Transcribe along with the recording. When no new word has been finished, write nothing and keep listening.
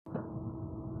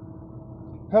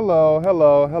Hello,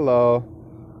 hello, hello.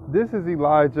 This is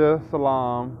Elijah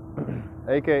Salam,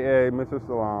 aka Mr.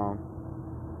 Salam,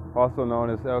 also known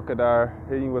as El Kadar,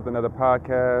 hitting you with another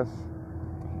podcast.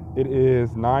 It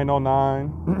is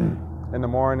 9:09 in the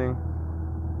morning,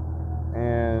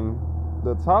 and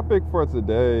the topic for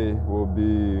today will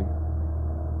be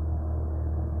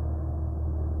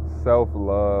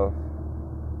self-love.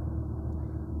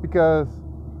 Because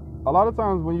a lot of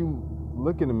times when you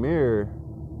look in the mirror,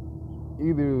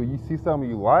 either you see something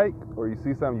you like or you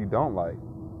see something you don't like.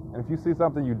 And if you see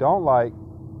something you don't like,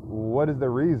 what is the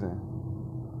reason?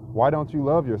 Why don't you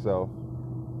love yourself?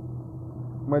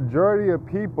 Majority of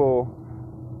people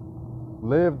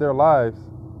live their lives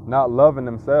not loving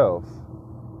themselves.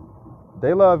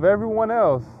 They love everyone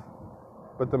else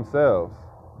but themselves.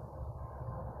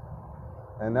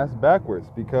 And that's backwards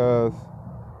because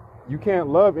you can't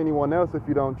love anyone else if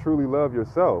you don't truly love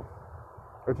yourself.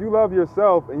 If you love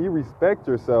yourself and you respect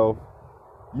yourself,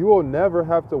 you will never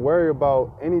have to worry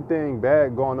about anything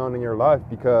bad going on in your life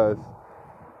because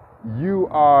you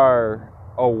are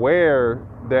aware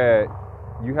that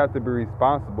you have to be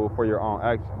responsible for your own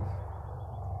actions.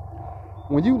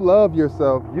 When you love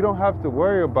yourself, you don't have to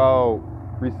worry about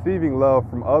receiving love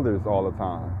from others all the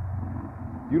time.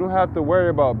 You don't have to worry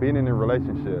about being in a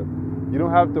relationship. You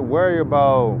don't have to worry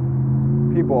about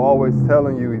people always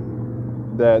telling you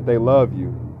that they love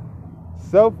you.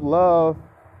 Self-love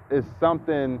is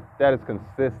something that is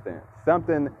consistent,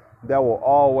 something that will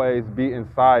always be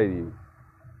inside you.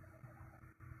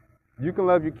 You can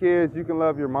love your kids, you can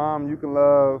love your mom, you can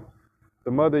love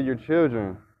the mother of your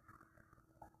children.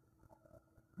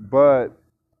 But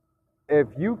if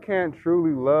you can't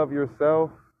truly love yourself,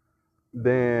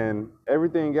 then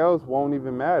everything else won't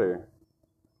even matter.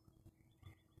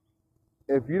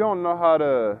 If you don't know how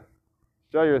to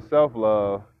show yourself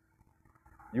love,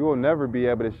 you will never be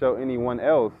able to show anyone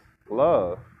else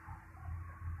love.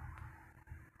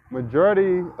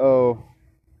 Majority of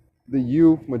the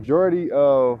youth, majority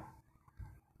of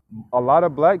a lot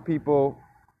of black people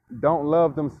don't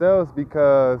love themselves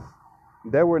because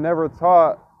they were never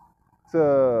taught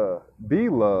to be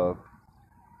loved.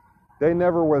 They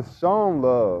never was shown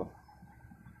love.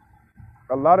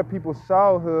 A lot of people's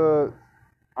childhood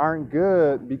aren't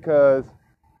good because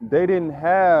they didn't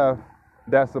have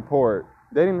that support.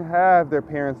 They didn't have their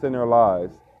parents in their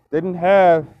lives. They didn't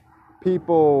have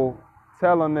people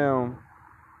telling them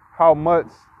how much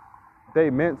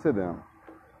they meant to them.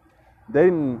 They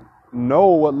didn't know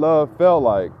what love felt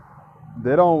like.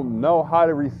 They don't know how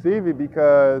to receive it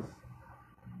because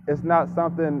it's not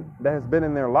something that has been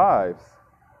in their lives.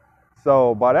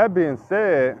 So by that being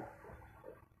said,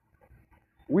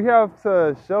 we have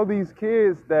to show these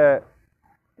kids that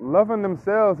loving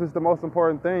themselves is the most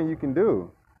important thing you can do.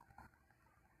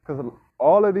 Because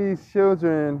all of these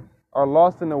children are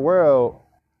lost in the world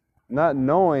not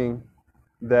knowing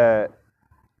that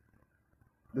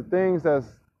the things that's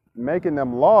making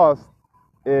them lost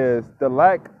is the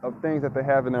lack of things that they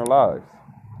have in their lives,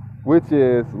 which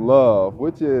is love,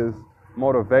 which is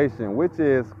motivation, which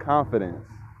is confidence.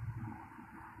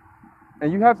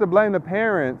 And you have to blame the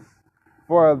parents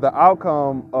for the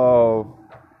outcome of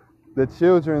the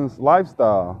children's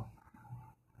lifestyle.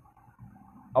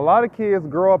 A lot of kids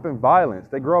grow up in violence.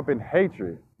 They grow up in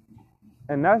hatred.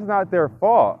 And that's not their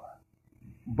fault.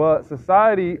 But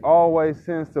society always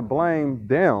tends to blame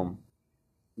them.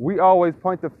 We always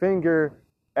point the finger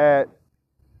at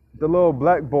the little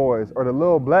black boys or the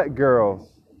little black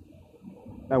girls.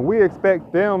 And we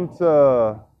expect them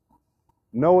to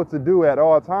know what to do at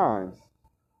all times.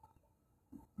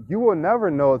 You will never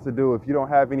know what to do if you don't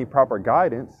have any proper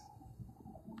guidance.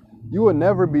 You will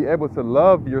never be able to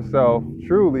love yourself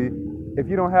truly if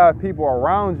you don't have people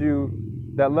around you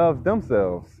that love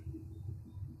themselves.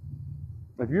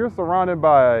 If you're surrounded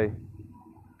by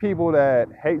people that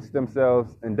hates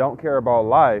themselves and don't care about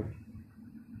life,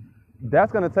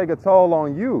 that's going to take a toll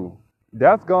on you.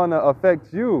 That's going to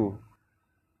affect you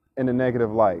in a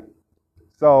negative light.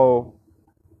 So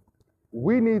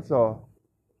we need to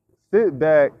sit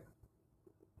back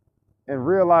and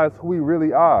realize who we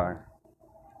really are.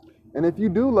 And if you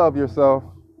do love yourself,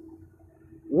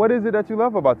 what is it that you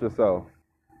love about yourself?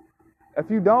 If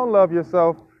you don't love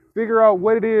yourself, figure out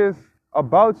what it is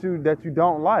about you that you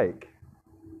don't like.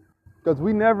 Because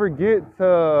we never get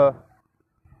to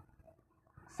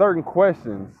certain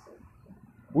questions.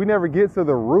 We never get to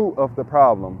the root of the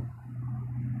problem.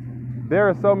 There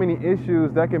are so many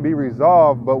issues that can be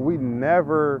resolved, but we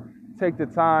never take the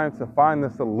time to find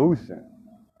the solution.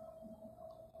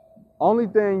 Only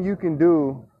thing you can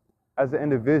do as an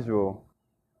individual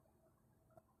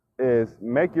is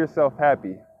make yourself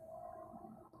happy.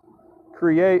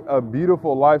 create a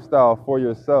beautiful lifestyle for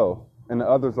yourself and the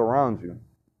others around you.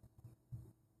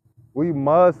 We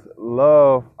must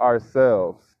love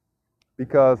ourselves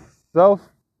because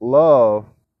self-love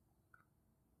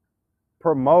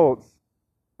promotes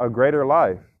a greater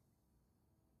life.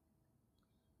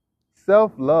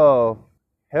 Self-love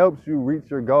helps you reach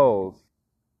your goals.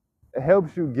 It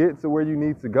helps you get to where you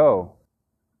need to go.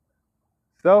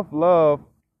 Self-love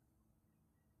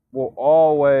will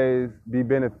always be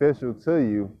beneficial to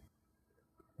you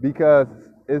because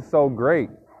it's so great.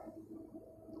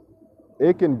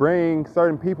 It can bring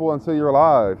certain people into your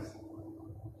lives.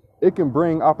 It can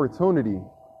bring opportunity.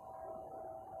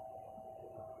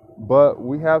 But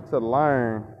we have to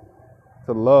learn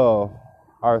to love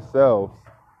ourselves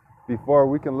before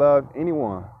we can love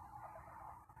anyone.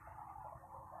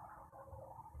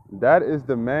 That is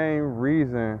the main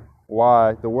reason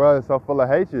why the world is so full of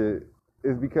hatred,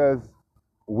 is because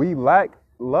we lack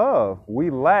love.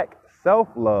 We lack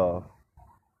self-love.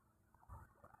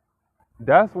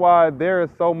 That's why there is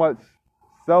so much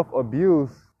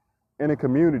self-abuse in a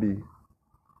community.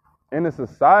 In a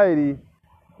society,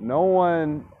 no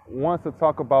one wants to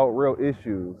talk about real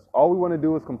issues. All we want to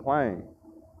do is complain.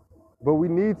 But we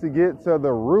need to get to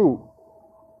the root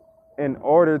in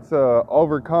order to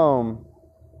overcome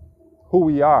who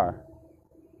we are.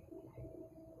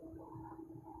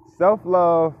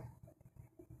 Self-love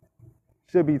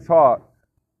should be taught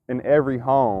in every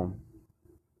home,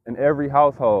 in every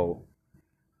household,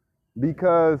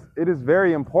 because it is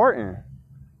very important.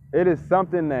 It is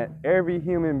something that every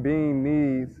human being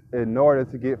needs in order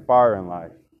to get far in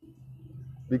life.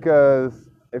 Because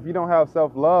if you don't have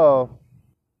self-love,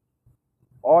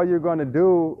 all you're going to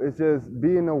do is just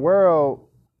be in the world,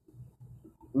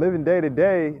 living day to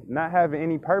day, not having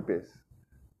any purpose.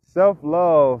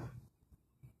 Self-love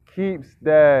keeps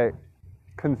that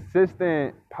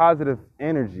consistent positive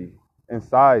energy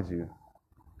inside you.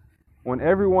 When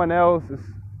everyone else is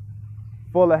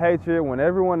full of hatred, when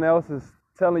everyone else is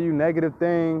telling you negative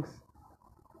things,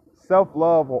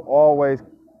 self-love will always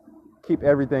keep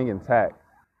everything intact.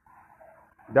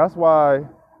 That's why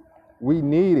we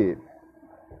need it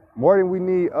more than we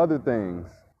need other things.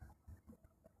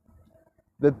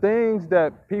 The things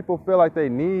that people feel like they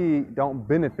need don't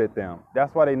benefit them.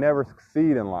 That's why they never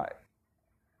succeed in life.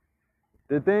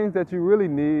 The things that you really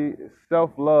need is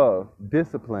self-love,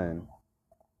 discipline.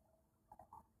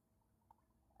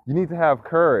 You need to have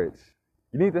courage.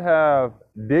 You need to have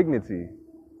dignity.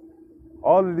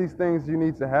 All of these things you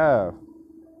need to have.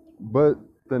 But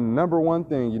the number one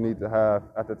thing you need to have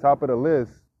at the top of the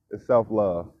list is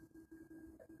self-love.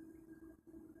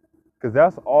 Because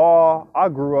that's all I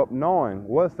grew up knowing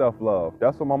was self-love.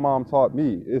 That's what my mom taught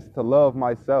me, is to love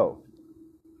myself.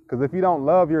 Because if you don't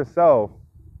love yourself,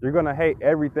 you're going to hate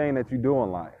everything that you do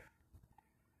in life.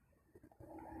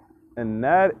 And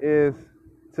that is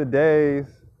today's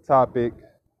topic,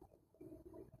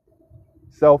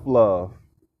 self-love.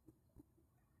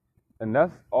 And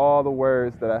that's all the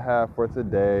words that I have for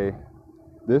today.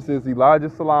 This is Elijah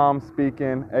Salam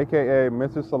speaking, aka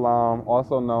Mr. Salam,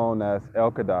 also known as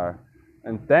El Kadar.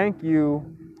 And thank you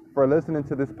for listening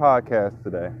to this podcast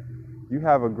today. You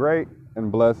have a great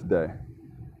and blessed day.